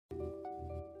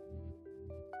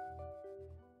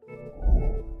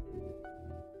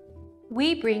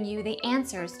We bring you the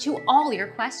answers to all your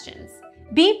questions.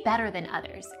 Be better than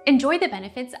others. Enjoy the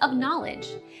benefits of knowledge.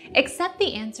 Accept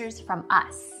the answers from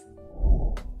us.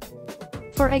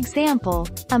 For example,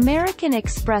 American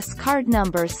Express card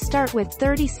numbers start with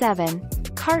 37,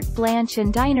 Carte Blanche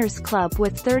and Diners Club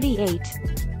with 38.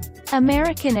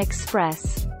 American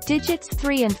Express, digits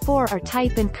 3 and 4 are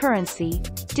type and currency,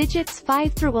 digits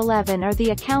 5 through 11 are the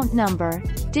account number,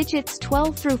 digits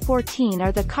 12 through 14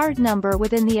 are the card number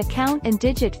within the account, and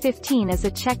digit 15 is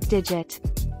a check digit.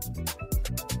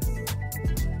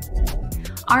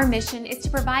 Our mission is to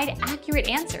provide accurate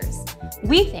answers.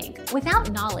 We think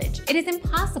without knowledge, it is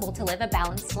impossible to live a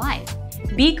balanced life.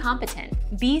 Be competent,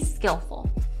 be skillful.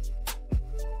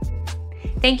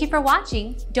 Thank you for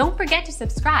watching. Don't forget to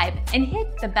subscribe and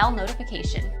hit the bell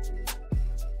notification.